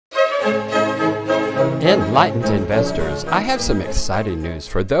Enlightened investors, I have some exciting news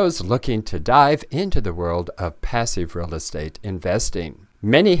for those looking to dive into the world of passive real estate investing.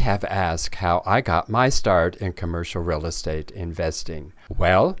 Many have asked how I got my start in commercial real estate investing.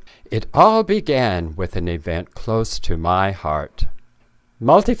 Well, it all began with an event close to my heart.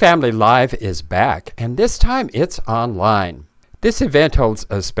 Multifamily Live is back, and this time it's online. This event holds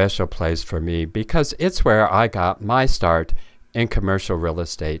a special place for me because it's where I got my start in commercial real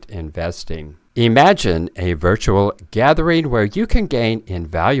estate investing. Imagine a virtual gathering where you can gain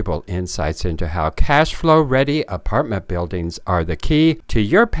invaluable insights into how cash flow ready apartment buildings are the key to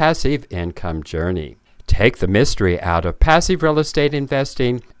your passive income journey. Take the mystery out of passive real estate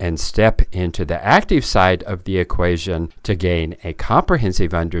investing and step into the active side of the equation to gain a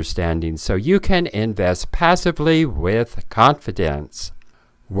comprehensive understanding so you can invest passively with confidence.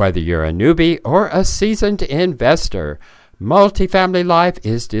 Whether you're a newbie or a seasoned investor, Multifamily Live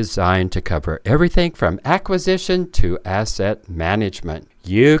is designed to cover everything from acquisition to asset management.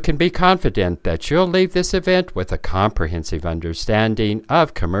 You can be confident that you'll leave this event with a comprehensive understanding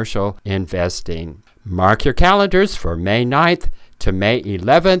of commercial investing. Mark your calendars for May 9th to May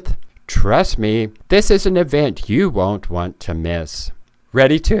 11th. Trust me, this is an event you won't want to miss.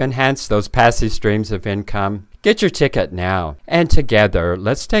 Ready to enhance those passive streams of income? Get your ticket now, and together,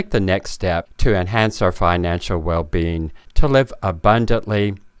 let's take the next step to enhance our financial well-being, to live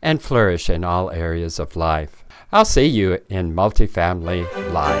abundantly and flourish in all areas of life. I'll see you in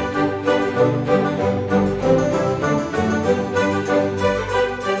Multifamily Live.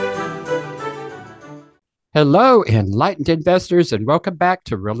 Hello, enlightened investors, and welcome back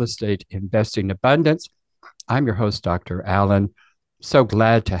to Real Estate Investing Abundance. I'm your host, Dr. Allen. So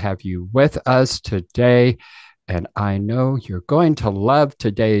glad to have you with us today. And I know you're going to love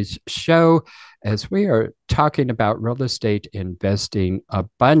today's show as we are talking about real estate investing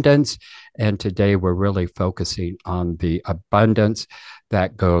abundance. And today we're really focusing on the abundance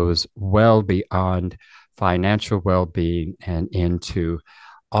that goes well beyond financial well-being and into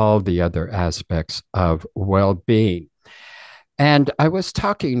all the other aspects of well-being. And I was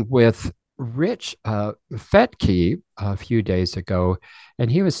talking with Rich Fetke a few days ago,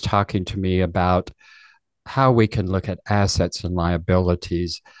 and he was talking to me about how we can look at assets and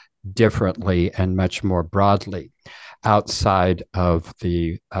liabilities differently and much more broadly outside of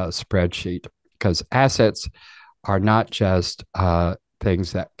the spreadsheet, because assets are not just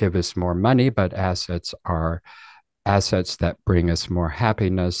things that give us more money, but assets are assets that bring us more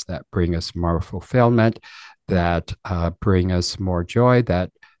happiness, that bring us more fulfillment, that bring us more joy,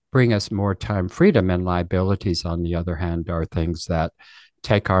 that bring us more time freedom. And liabilities, on the other hand, are things that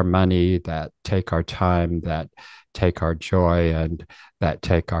take our money, that take our time, that take our joy, and that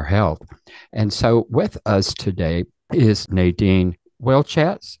take our health. And so with us today is Nadine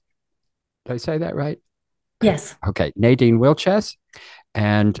Wilches. Did I say that right? Yes. Okay, Nadine Wilches.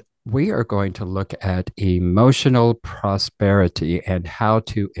 And we are going to look at emotional prosperity and how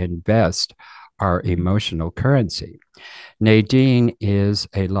to invest our emotional currency. Nadine is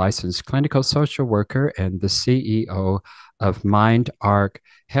a licensed clinical social worker and the CEO of MindArc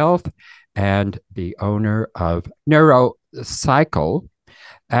Health and the owner of NeuroCycle.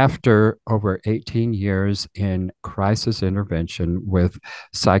 After over 18 years in crisis intervention with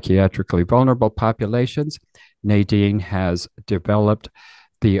psychiatrically vulnerable populations, Nadine has developed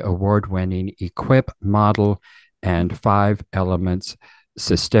the award-winning EQUIP model and 5 elements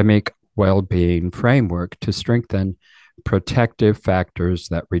systemic well-being framework to strengthen protective factors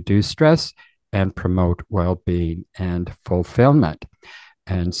that reduce stress and promote well-being and fulfillment.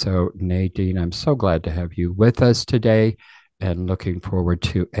 And so, Nadine, I'm so glad to have you with us today and looking forward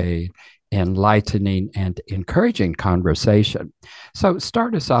to a enlightening and encouraging conversation. So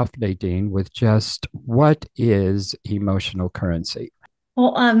start us off, Nadine, with just what is emotional currency?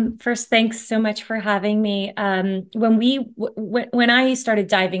 Well, first, thanks so much for having me. When I started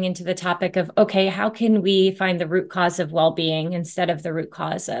diving into the topic of, okay, how can we find the root cause of well-being instead of the root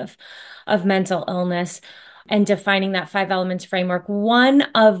cause of mental illness, and defining that 5 elements framework, one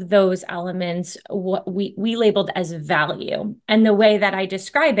of those elements, what we labeled as value. And the way that I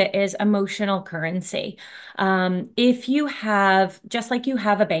describe it is emotional currency. If you have, just like you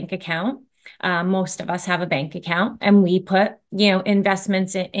have a bank account, most of us have a bank account and we put,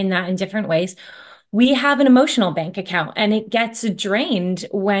 investments in that in different ways. We have an emotional bank account and it gets drained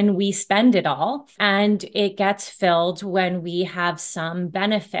when we spend it all, and it gets filled when we have some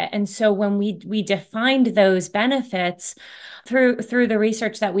benefit. And so when we defined those benefits through the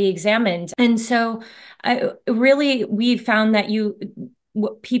research that we examined. And so we found that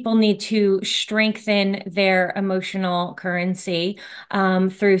people need to strengthen their emotional currency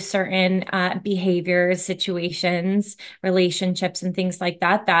through certain behaviors, situations, relationships, and things like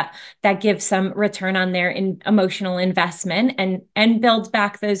that. That gives some return on their emotional investment and builds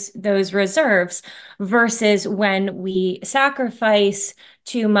back those reserves. Versus when we sacrifice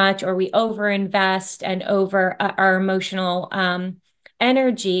too much or we overinvest and over our emotional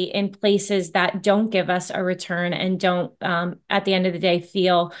energy in places that don't give us a return and don't, at the end of the day,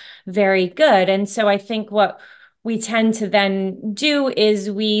 feel very good. And so I think what we tend to then do is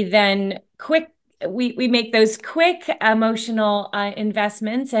we make those quick emotional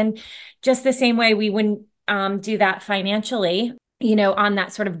investments, and just the same way we wouldn't do that financially, on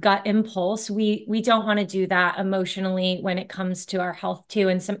that sort of gut impulse, we don't want to do that emotionally when it comes to our health too.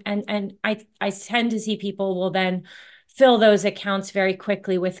 And I tend to see people will then fill those accounts very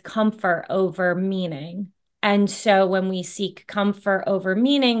quickly with comfort over meaning. And so when we seek comfort over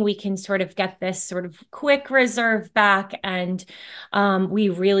meaning, we can sort of get this sort of quick reserve back, and we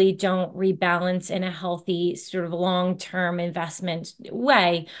really don't rebalance in a healthy sort of long-term investment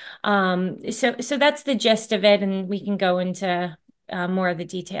way. So that's the gist of it, and we can go into more of the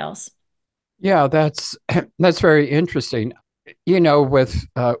details. Yeah, that's that's very interesting.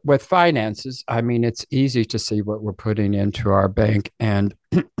 With finances, I mean, it's easy to see what we're putting into our bank and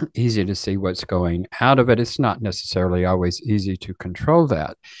easy to see what's going out of it. It's not necessarily always easy to control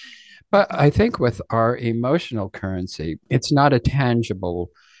that. But I think with our emotional currency, it's not a tangible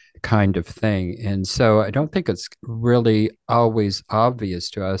kind of thing. And so I don't think it's really always obvious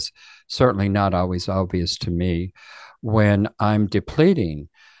to us, certainly not always obvious to me, when I'm depleting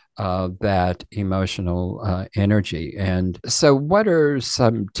that emotional energy. And so, what are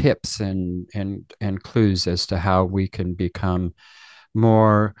some tips and clues as to how we can become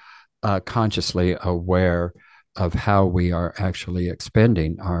more consciously aware of how we are actually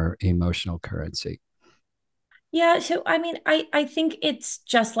expending our emotional currency? Yeah, so I mean, I think it's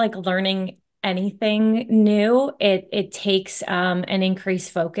just like learning anything new. It takes an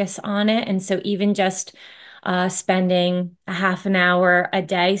increased focus on it. And so even just spending a half an hour a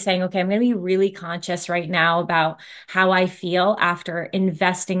day saying, okay, I'm going to be really conscious right now about how I feel after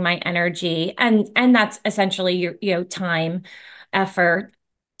investing my energy. And that's essentially your time, effort.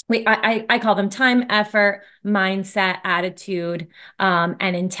 I call them time, effort, mindset, attitude,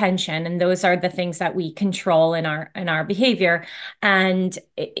 and intention, and those are the things that we control in our behavior. And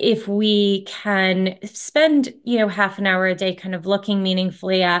if we can spend half an hour a day, kind of looking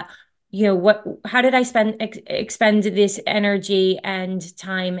meaningfully at how did I expend this energy and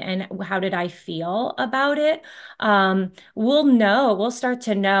time, and how did I feel about it? We'll start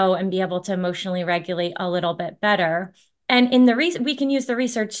to know and be able to emotionally regulate a little bit better. And in the reason we can use the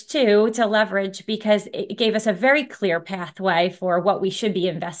research too to leverage, because it gave us a very clear pathway for what we should be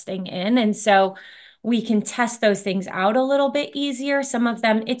investing in. And so we can test those things out a little bit easier. Some of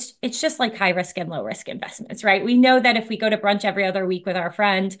them, it's just like high risk and low risk investments, right? We know that if we go to brunch every other week with our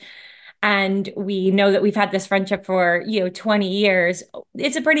friend, and we know that we've had this friendship for 20 years,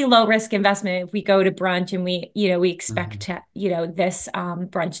 it's a pretty low risk investment if we go to brunch and we expect Mhm. to, this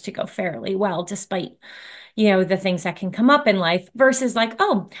brunch to go fairly well, despite the things that can come up in life, versus like,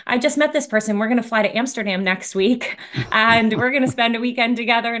 oh, I just met this person. We're going to fly to Amsterdam next week and we're going to spend a weekend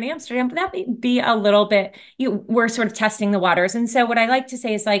together in Amsterdam. But that may be a little bit, we're sort of testing the waters. And so what I like to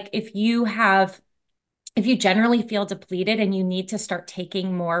say is, like, if you generally feel depleted and you need to start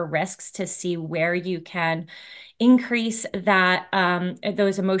taking more risks to see where you can increase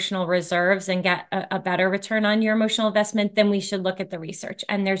those emotional reserves and get a better return on your emotional investment, then we should look at the research.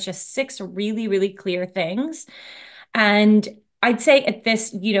 And there's just 6 really, really clear things. And I'd say at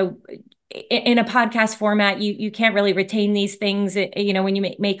this, in a podcast format, you can't really retain these things, when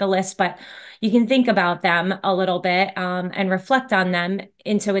you make a list, but you can think about them a little bit, and reflect on them.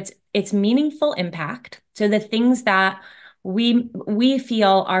 And so it's meaningful impact. So the things that we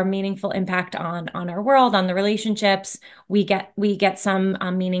feel are meaningful impact on our world, on the relationships, we get some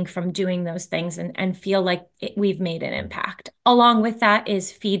meaning from doing those things, and feel like we've made an impact. Along with that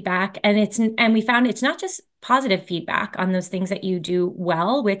is feedback, and we found it's not just positive feedback on those things that you do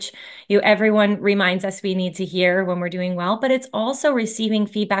well, which everyone reminds us we need to hear when we're doing well, but it's also receiving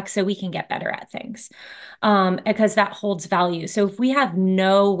feedback so we can get better at things, because that holds value. So if we have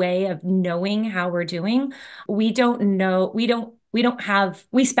no way of knowing how we're doing, we don't know,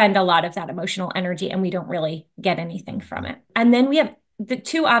 we spend a lot of that emotional energy and we don't really get anything from it. And then we have the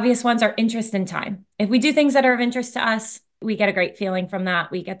 2 obvious ones are interest and time. If we do things that are of interest to us, we get a great feeling from that.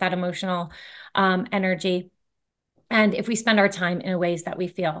 We get that emotional energy. And if we spend our time in ways that we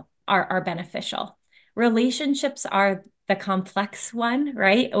feel are beneficial. Relationships are the complex one,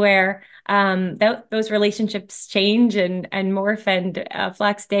 right? Where those relationships change and morph and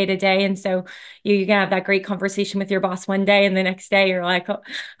flex day to day. And so you can have that great conversation with your boss one day, and the next day you're like, oh,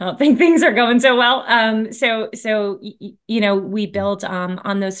 I don't think things are going so well. We build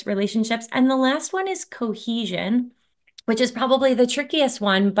on those relationships. And the last one is cohesion, which is probably the trickiest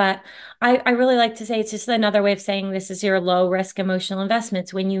one, but I really like to say it's just another way of saying this is your low risk emotional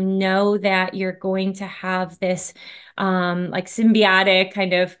investments. When you know that you're going to have this like symbiotic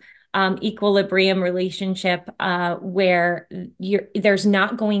kind of equilibrium relationship where there's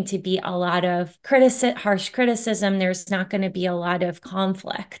not going to be a lot of harsh criticism. There's not going to be a lot of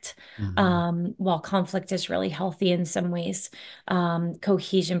conflict. While conflict is really healthy in some ways,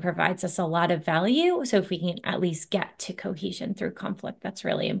 cohesion provides us a lot of value. So if we can at least get to cohesion through conflict, that's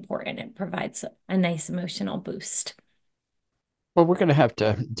really important. It provides a nice emotional boost. Well, we're going to have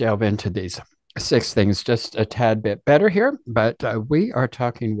to delve into these 6 things just a tad bit better here, but we are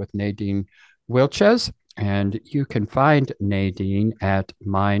talking with Nadine Wilches, and you can find Nadine at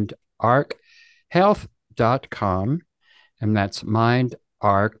mindarchealth.com, and that's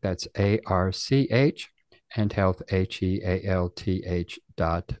mindarch, that's ARCH, and health, HEALTH.com.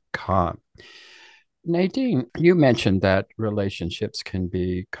 Nadine, you mentioned that relationships can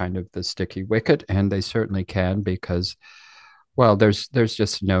be kind of the sticky wicket, and they certainly can because, well, there's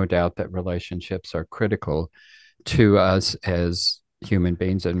just no doubt that relationships are critical to us as human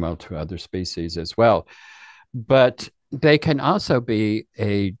beings and, well, to other species as well. But they can also be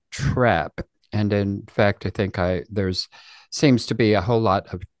a trap. And in fact, I think there's seems to be a whole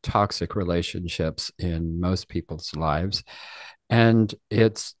lot of toxic relationships in most people's lives. And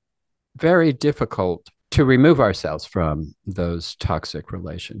it's very difficult to remove ourselves from those toxic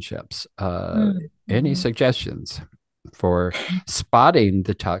relationships. Any Mhm. suggestions for spotting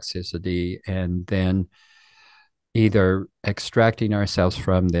the toxicity and then either extracting ourselves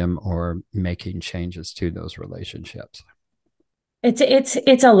from them or making changes to those relationships?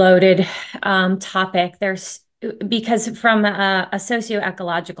 It's a loaded topic. Because from a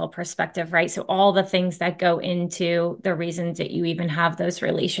socio-ecological perspective, right? So all the things that go into the reasons that you even have those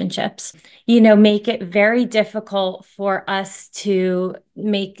relationships, make it very difficult for us to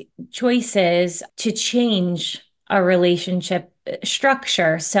make choices to change a relationship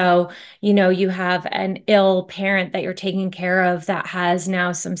structure. So, you have an ill parent that you're taking care of that has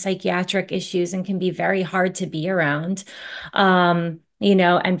now some psychiatric issues and can be very hard to be around, and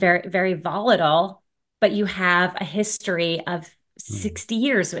very, very volatile, but you have a history of 60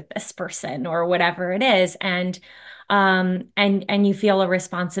 years with this person or whatever it is. And you feel a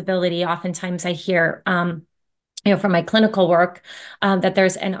responsibility. Oftentimes I hear, from my clinical work, that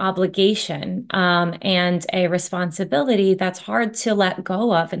there's an obligation and a responsibility that's hard to let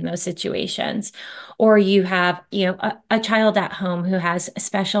go of in those situations. Or you have, a child at home who has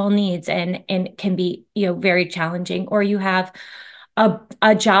special needs and can be, very challenging. Or you have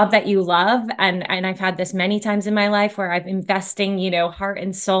a job that you love. And I've had this many times in my life where I'm investing, heart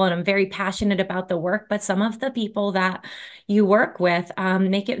and soul, and I'm very passionate about the work. But some of the people that you work with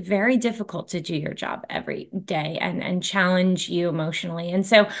make it very difficult to do your job every day and challenge you emotionally. And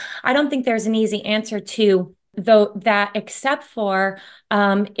so I don't think there's an easy answer to though that, except for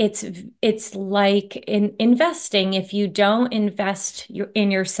it's like in investing. If you don't invest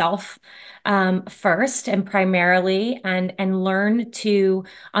in yourself first and primarily, and learn to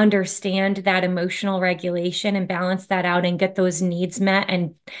understand that emotional regulation and balance that out and get those needs met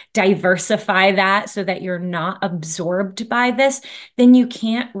and diversify that so that you're not absorbed by this, then you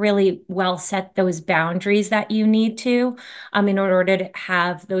can't really well set those boundaries that you need to in order to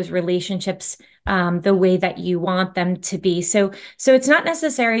have those relationships the way that you want them to be. So it's not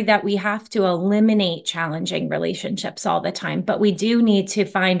necessary that we have to eliminate challenging relationships all the time, but we do need to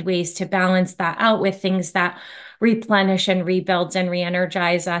find ways to balance that out with things that replenish and rebuilds and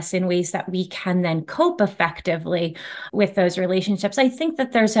re-energize us in ways that we can then cope effectively with those relationships. I think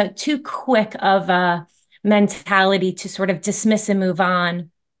that there's a too quick of a mentality to sort of dismiss and move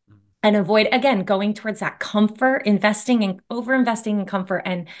on and avoid, again, going towards that comfort, investing and over investing in comfort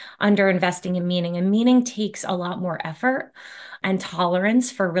and under investing in meaning. And meaning takes a lot more effort and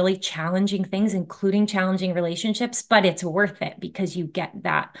tolerance for really challenging things, including challenging relationships, but it's worth it because you get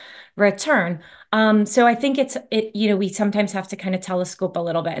that return. So I think we sometimes have to kind of telescope a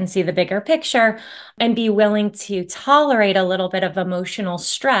little bit and see the bigger picture and be willing to tolerate a little bit of emotional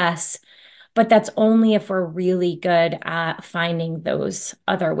stress, but that's only if we're really good at finding those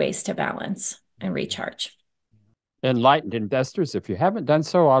other ways to balance and recharge. Enlightened investors, if you haven't done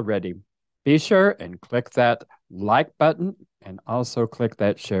so already, be sure and click that like button and also click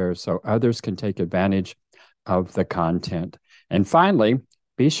that share so others can take advantage of the content. And finally,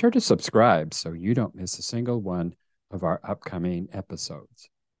 be sure to subscribe so you don't miss a single one of our upcoming episodes.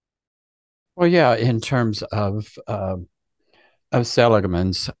 Well, yeah, in terms of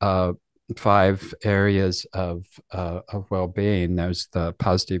Seligman's 5 areas of well-being, there's the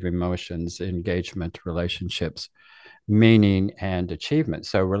positive emotions, engagement, relationships, meaning, and achievement.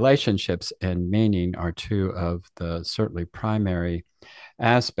 So relationships and meaning are two of the certainly primary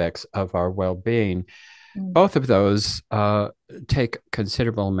aspects of our well-being. Both of those take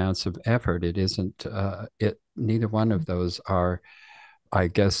considerable amounts of effort. It isn't neither one of those are, I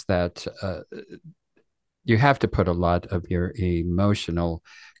guess, that you have to put a lot of your emotional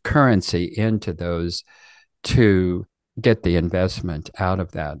currency into those to get the investment out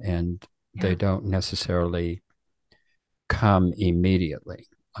of that, and they don't necessarily come immediately.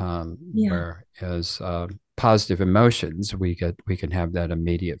 Whereas positive emotions, we can have that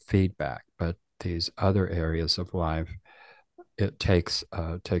immediate feedback, but these other areas of life, it takes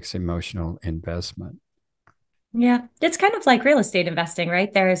emotional investment. Yeah, it's kind of like real estate investing,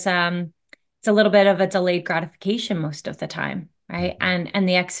 right? There's it's a little bit of a delayed gratification most of the time, right? And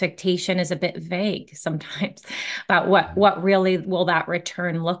the expectation is a bit vague sometimes about what really will that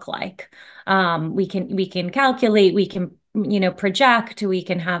return look like. We can calculate, we can project, we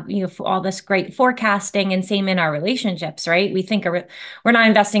can have all this great forecasting, and same in our relationships, right? We're not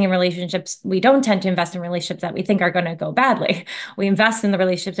investing in relationships. We don't tend to invest in relationships that we think are going to go badly. We invest in the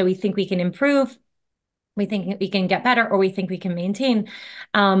relationships that we think we can improve, we think we can get better, or we think we can maintain,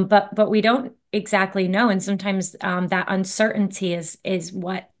 but we don't exactly know. And sometimes that uncertainty is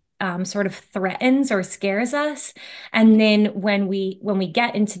what sort of threatens or scares us. And then when we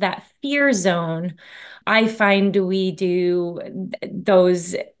get into that fear zone, I find we do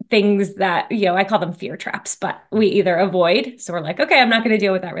those things that I call them fear traps, but we either avoid. So we're like, okay, I'm not going to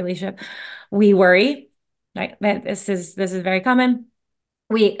deal with that relationship. We worry. Right? This is very common.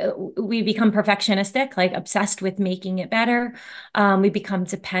 We become perfectionistic, like obsessed with making it better. We become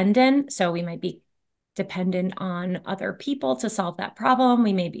dependent. So we might be dependent on other people to solve that problem.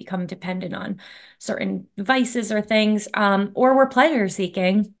 We may become dependent on certain devices or things, or we're pleasure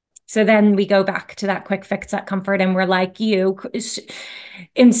seeking. So then we go back to that quick fix, that comfort, and we're like,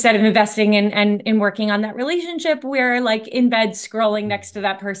 instead of investing in working on that relationship, we're like in bed scrolling next to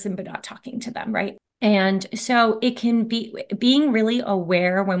that person, but not talking to them, right? And so it can be being really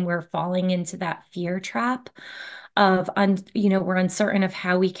aware when we're falling into that fear trap of, we're uncertain of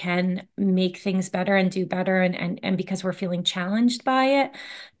how we can make things better and do better. And because we're feeling challenged by it,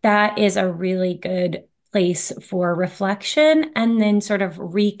 that is a really good place for reflection, and then sort of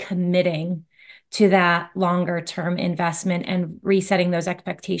recommitting to that longer term investment and resetting those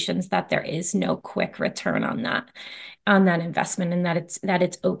expectations that there is no quick return on that investment, and that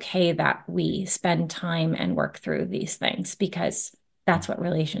it's okay that we spend time and work through these things, because that's what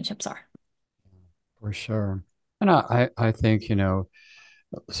relationships are. For sure. And I think,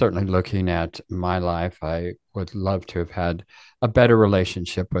 certainly looking at my life, I would love to have had a better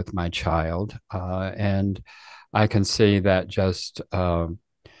relationship with my child. And I can see that just fell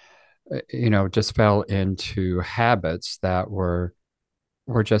into habits that were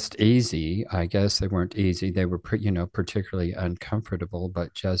just easy. I guess they weren't easy. They were, particularly uncomfortable,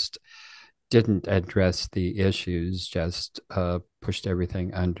 but just didn't address the issues, just pushed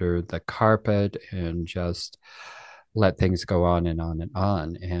everything under the carpet and just let things go on and on and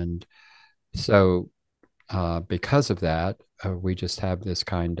on. And so, because of that, we just have this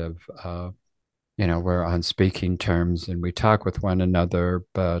kind of, we're on speaking terms and we talk with one another,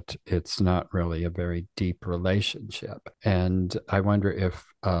 but it's not really a very deep relationship. And I wonder if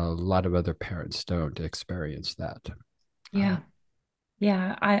a lot of other parents don't experience that. Yeah.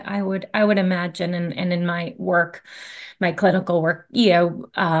 Yeah, I would imagine, and in my work, my clinical work,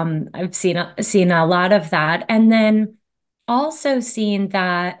 I've seen a lot of that. And then also seen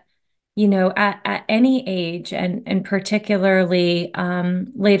that, at any age, and particularly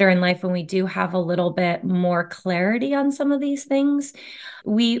later in life, when we do have a little bit more clarity on some of these things,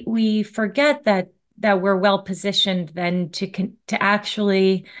 we forget that we're well positioned then to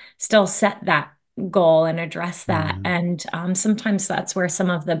actually still set that goal and address that. Mhm. And sometimes that's where some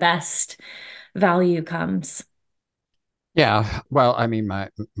of the best value comes. Yeah, well, I mean,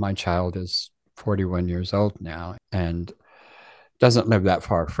 my child is 41 years old now and doesn't live that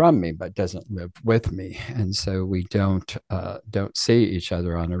far from me, but doesn't live with me, and so we don't see each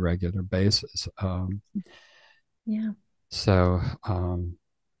other on a regular basis. Yeah. So,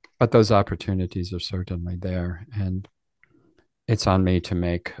 but those opportunities are certainly there, and it's on me to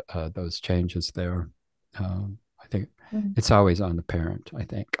make those changes there. I think Mm. it's always on the parent, I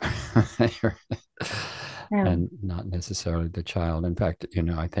think. Yeah. and not necessarily the child. In fact,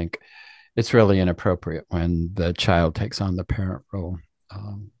 I think it's really inappropriate when the child takes on the parent role.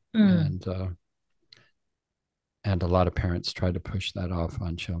 Um, Mm, and and a lot of parents try to push that off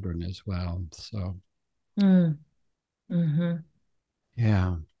on children as well. So, mm, hmm.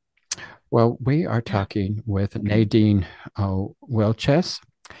 yeah. Well, we are Yeah. talking with Nadine Wilches,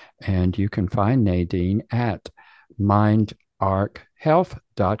 and you can find Nadine at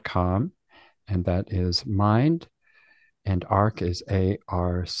mindarchealth.com, and that is mind, and arc is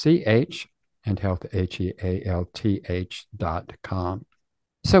ARCH, and health HEALTH.com.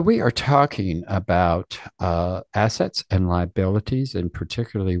 So we are talking about assets and liabilities, and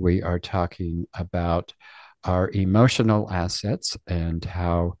particularly we are talking about our emotional assets and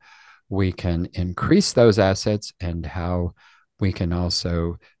how we can increase those assets and how we can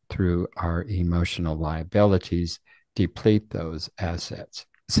also, through our emotional liabilities, deplete those assets.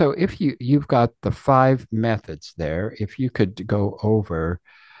 So if you've got the 5 methods there, if you could go over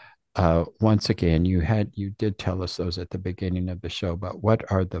once again, you did tell us those at the beginning of the show, but what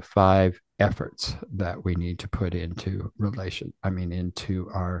are the 5 efforts that we need to put into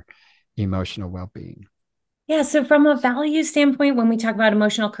our emotional well-being? Yeah, so from a value standpoint, when we talk about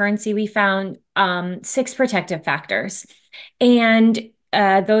emotional currency, we found 6 protective factors. And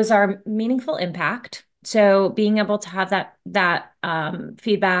those are meaningful impact. So being able to have that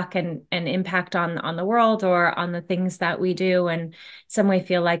feedback and impact on the world or on the things that we do and some way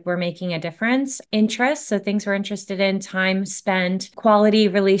feel like we're making a difference. Interest, so things we're interested in, time spent, quality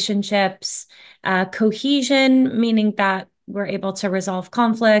relationships, cohesion, meaning that we're able to resolve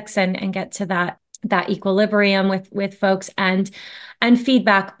conflicts and get to that equilibrium with folks, and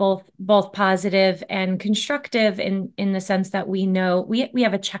feedback, both positive and constructive, in the sense that we know we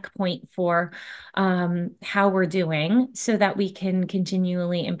have a checkpoint for how we're doing so that we can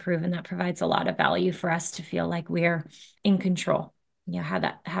continually improve, and that provides a lot of value for us to feel like we're in control.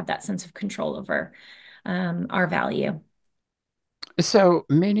 Have that sense of control over our value. So,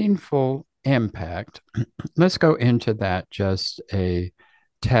 meaningful impact, let's go into that just a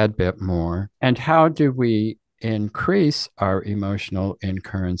tad bit more. And how do we increase our emotional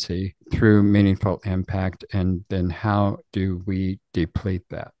incurrency through meaningful impact? And then how do we deplete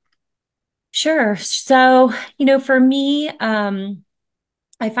that? Sure. So, for me,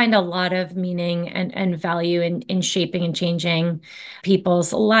 I find a lot of meaning and value in shaping and changing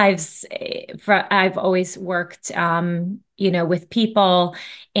people's lives. I've always worked, with people,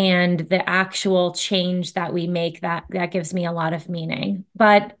 and the actual change that we make, that gives me a lot of meaning.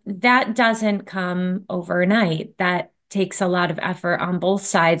 But that doesn't come overnight. That takes a lot of effort on both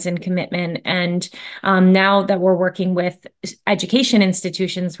sides and commitment. And now that we're working with education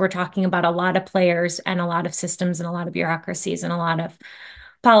institutions, we're talking about a lot of players and a lot of systems and a lot of bureaucracies and a lot of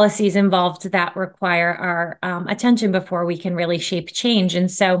policies involved that require our attention before we can really shape change. And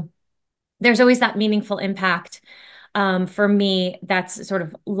so there's always that meaningful impact. For me, that's sort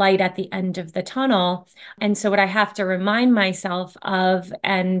of light at the end of the tunnel. And so, what I have to remind myself of,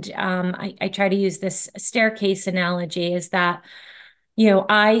 and I try to use this staircase analogy, is that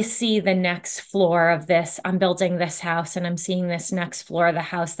I see the next floor of this. I'm building this house and I'm seeing this next floor of the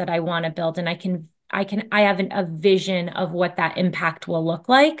house that I want to build. And I have a vision of what that impact will look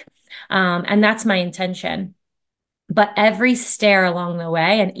like. And that's my intention. But every stair along the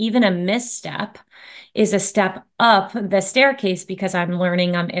way, and even a misstep, is a step up the staircase, because I'm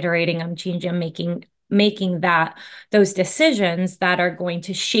learning, I'm iterating, I'm changing, I'm making those decisions that are going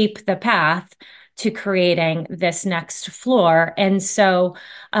to shape the path to creating this next floor. And so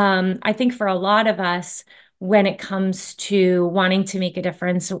I think for a lot of us, when it comes to wanting to make a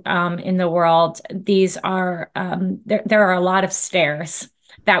difference in the world, there are a lot of stairs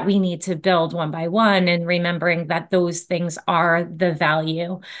that we need to build one by one, and remembering that those things are the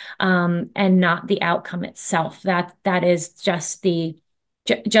value, and not the outcome itself. That is just the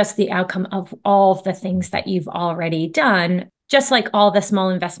outcome of all of the things that you've already done. Just like all the small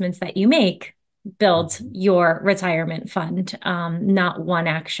investments that you make build Mhm. your retirement fund, not one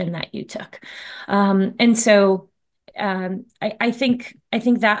action that you took. And so I think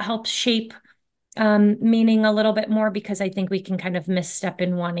that helps shape meaning a little bit more, because I think we can kind of misstep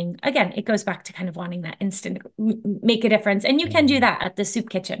in wanting, again, it goes back to kind of wanting that instant make a difference. And you can do Mhm. that at the soup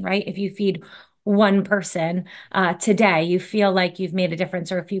kitchen, right? If you feed one person today, you feel like you've made a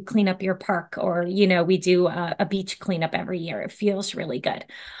difference. Or if you clean up your park, or, we do a beach cleanup every year, it feels really good.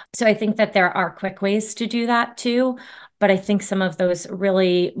 So I think that there are quick ways to do that too. But I think some of those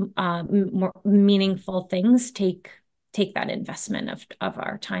really more meaningful things take that investment of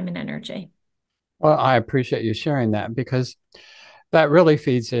our time and energy. Well, I appreciate you sharing that because that really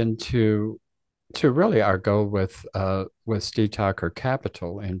feeds into to really our goal with Steve Talker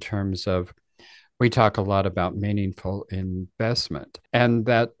Capital in terms of we talk a lot about meaningful investment and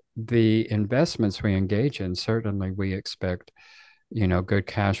that the investments we engage in, certainly we expect, good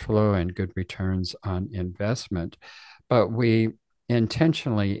cash flow and good returns on investment, but we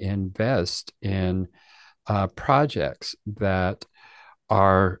intentionally invest in projects that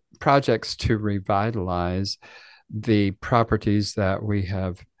are projects to revitalize the properties that we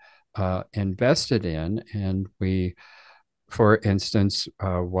have invested in. And we, for instance,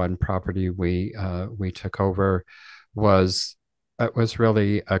 one property we took over was it was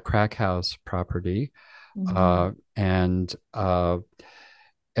really a crack house property, and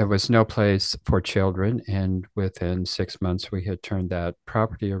it was no place for children. And within 6 months, we had turned that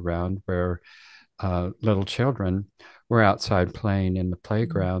property around where little children were outside playing in the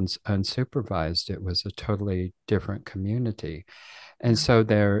playgrounds unsupervised. It was a totally different community. And so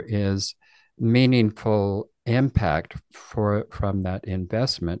there is meaningful impact from that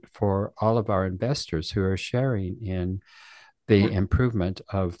investment for all of our investors who are sharing in the improvement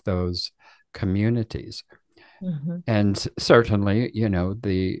of those communities. And certainly,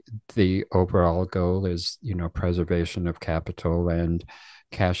 the overall goal is, preservation of capital and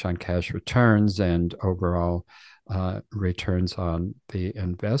cash on cash returns and overall returns on the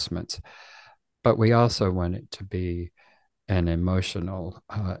investments. But we also want it to be an emotional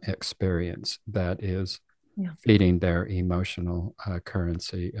experience that is feeding their emotional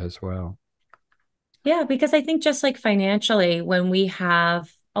currency as well. Yeah, because I think just like financially, when we have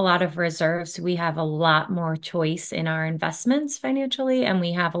a lot of reserves, we have a lot more choice in our investments financially, and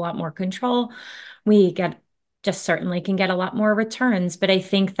we have a lot more control. We just certainly can get a lot more returns. But I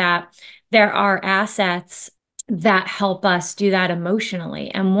think that there are assets that help us do that emotionally.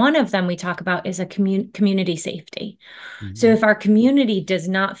 And one of them we talk about is a community safety. So if our community does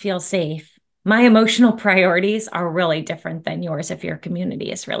not feel safe, my emotional priorities are really different than yours if your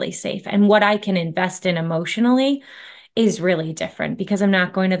community is really safe. And what I can invest in emotionally is really different because I'm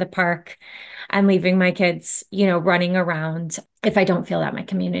not going to the park and leaving my kids, running around if I don't feel that my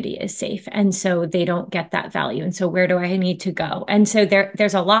community is safe. And so they don't get that value. And so where do I need to go? And so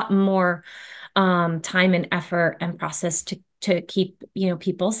there's a lot more time and effort and process to keep,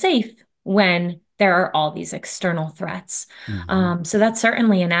 people safe when there are all these external threats. So that's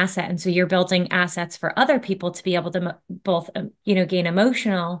certainly an asset. And so you're building assets for other people to be able to both, gain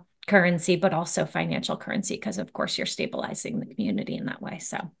emotional currency, but also financial currency, because of course you're stabilizing the community in that way.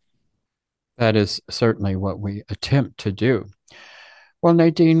 So that is certainly what we attempt to do. Well,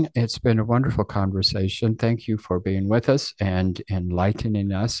 Nadine, it's been a wonderful conversation. Thank you for being with us and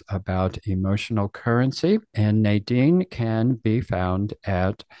enlightening us about emotional currency. And Nadine can be found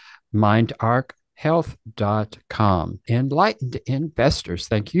at mindarchealth.com. Enlightened investors,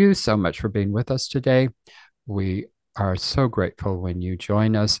 thank you so much for being with us today. We are so grateful when you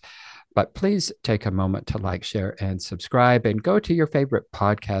join us. But please take a moment to like, share, and subscribe, and go to your favorite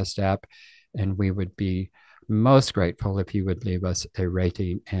podcast app. And we would be most grateful if you would leave us a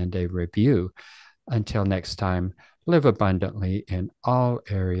rating and a review. Until next time, live abundantly in all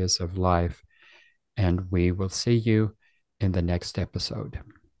areas of life, and we will see you in the next episode.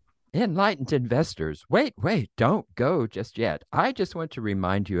 Enlightened investors, wait, don't go just yet. I just want to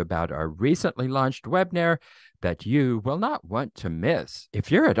remind you about our recently launched webinar that you will not want to miss.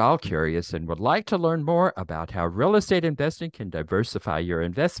 If you're at all curious and would like to learn more about how real estate investing can diversify your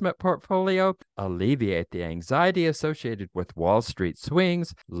investment portfolio, alleviate the anxiety associated with Wall Street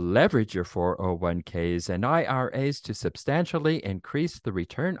swings, leverage your 401ks and IRAs to substantially increase the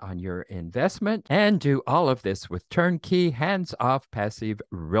return on your investment, and do all of this with turnkey, hands-off passive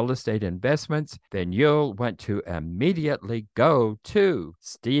real estate investments, then you'll want to immediately go to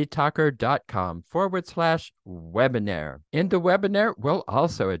stevetalker.com/webinar. In the webinar, we'll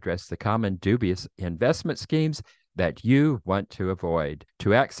also address the common dubious investment schemes that you want to avoid.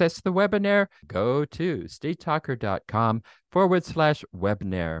 To access the webinar, go to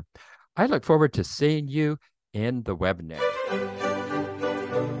stevetalker.com/webinar. I look forward to seeing you in the webinar.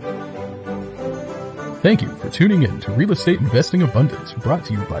 Thank you for tuning in to Real Estate Investing Abundance, brought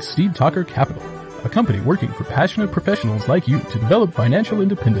to you by Steve Talker Capital, a company working for passionate professionals like you to develop financial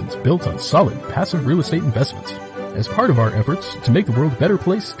independence built on solid, passive real estate investments. As part of our efforts to make the world a better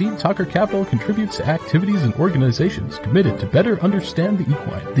place, Steve Talker Capital contributes to activities and organizations committed to better understand the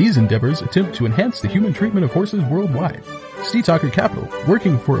equine. These endeavors attempt to enhance the human treatment of horses worldwide. Steve Talker Capital,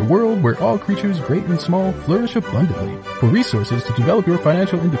 working for a world where all creatures, great and small, flourish abundantly. For resources to develop your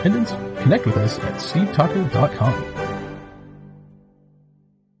financial independence, connect with us at stevetalker.com.